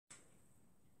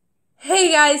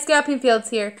Hey guys, Scalping Fields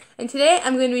here, and today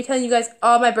I'm going to be telling you guys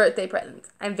all my birthday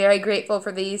presents. I'm very grateful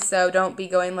for these, so don't be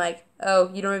going like,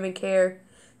 oh, you don't even care,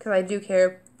 because I do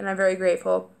care, and I'm very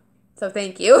grateful, so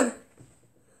thank you.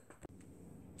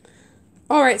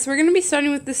 Alright, so we're going to be starting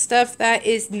with the stuff that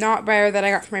is not Breyer that I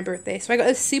got for my birthday. So I got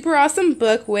a super awesome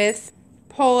book with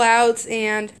pull-outs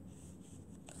and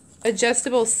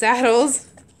adjustable saddles,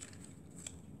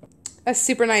 a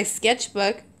super nice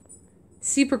sketchbook,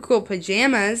 super cool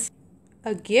pajamas,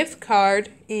 a gift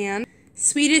card, and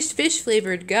Swedish fish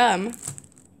flavored gum.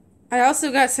 I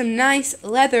also got some nice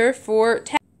leather for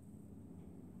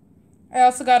I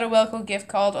also got a Welco gift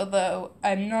card, although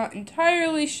I'm not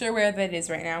entirely sure where that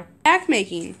is right now. Pack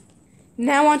making.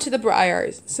 Now on to the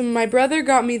breyers. So my brother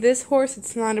got me this horse.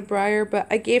 It's not a breyer, but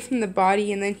I gave him the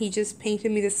body, and then he just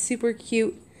painted me this super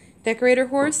cute decorator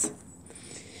horse.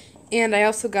 And I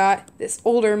also got this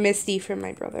older Misty from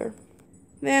my brother.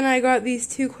 Then I got these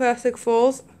two classic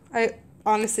foals. I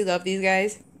honestly love these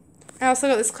guys. I also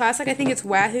got this classic, I think it's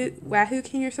Wahoo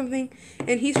King or something.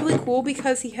 And he's really cool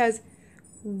because he has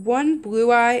one blue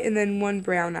eye and then one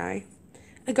brown eye.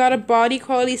 I got a body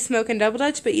quality Smoke and Double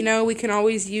Dutch, but you know, we can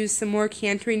always use some more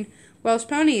cantering Welsh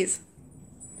ponies.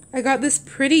 I got this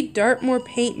pretty Dartmoor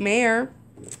paint mare.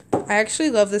 I actually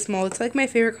love this mold. It's like my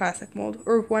favorite classic mold,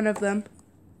 or one of them.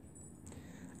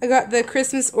 I got the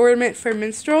Christmas ornament for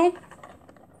Minstrel.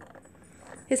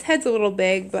 His head's a little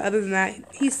big, but other than that,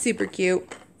 he's super cute.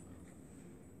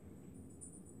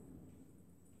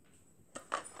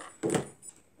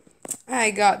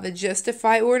 I got the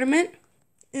Justify ornament.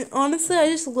 And honestly, I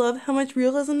just love how much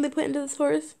realism they put into this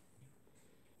horse.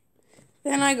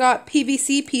 Then I got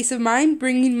PVC Peace of Mind,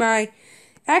 bringing my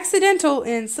accidental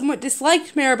and somewhat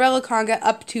disliked Marabella conga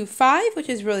up to 5, which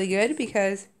is really good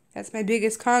because that's my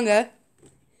biggest conga.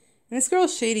 And this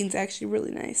girl's shading's actually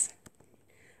really nice.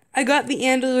 I got the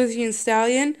Andalusian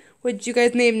Stallion, which you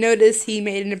guys may have noticed he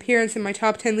made an appearance in my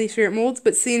top 10 least favorite molds,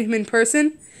 but seeing him in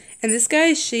person, and this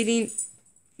guy's shading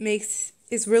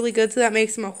is really good, so that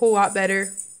makes him a whole lot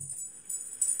better.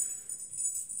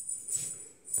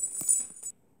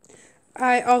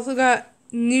 I also got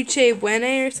Nuche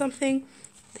Wene or something.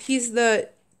 He's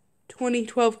the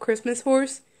 2012 Christmas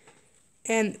horse,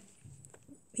 and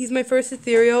he's my first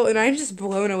ethereal, and I'm just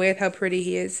blown away at how pretty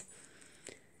he is.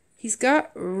 He's got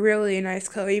really a nice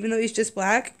color, even though he's just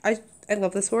black. I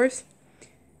love this horse.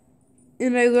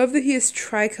 And I love that he has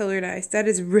tricolored eyes. That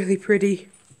is really pretty.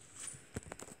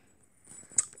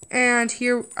 And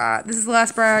here, this is the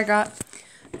last breyer I got.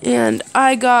 And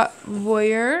I got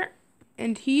Voyeur,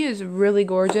 and he is really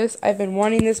gorgeous. I've been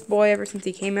wanting this boy ever since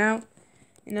he came out.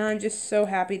 And now I'm just so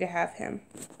happy to have him.